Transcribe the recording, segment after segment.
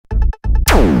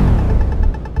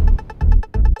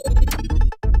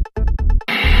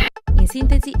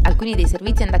alcuni dei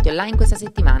servizi andati online questa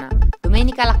settimana.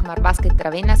 Domenica l'Akmar Basket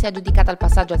Ravenna si è aggiudicata il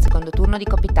passaggio al secondo turno di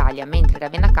Coppa Italia, mentre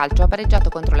Ravenna Calcio ha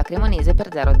pareggiato contro la Cremonese per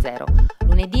 0-0.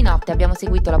 Lunedì notte abbiamo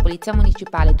seguito la Polizia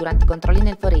Municipale durante i controlli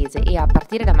nel Forese e a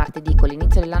partire da martedì, con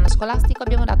l'inizio dell'anno scolastico,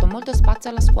 abbiamo dato molto spazio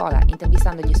alla scuola,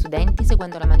 intervistando gli studenti,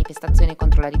 seguendo la manifestazione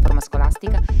contro la riforma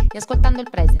scolastica e ascoltando il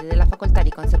preside della Facoltà di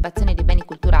Conservazione dei Beni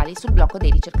Culturali sul blocco dei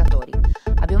ricercatori.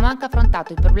 Abbiamo anche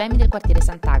affrontato i problemi del quartiere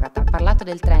Sant'Agata, parlato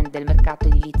del trend del mercato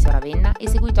edilizio a Ravenna e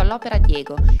seguito all'opera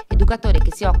Diego, educatore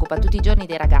che si occupa tutti i giorni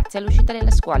dei ragazzi all'uscita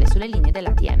delle scuole sulle linee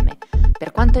dell'ATM.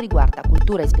 Per quanto riguarda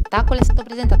cultura e spettacolo è stato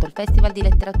presentato il Festival di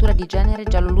Letteratura di Genere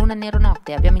Giallo Luna e Nero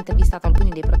Notte e abbiamo intervistato alcuni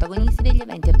dei protagonisti degli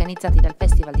eventi organizzati dal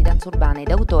Festival di Danza Urbana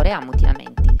ed Autore a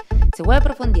Mutinamenti. Se vuoi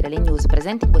approfondire le news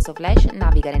presenti in questo flash,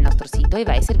 naviga nel nostro sito e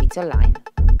vai ai servizi online.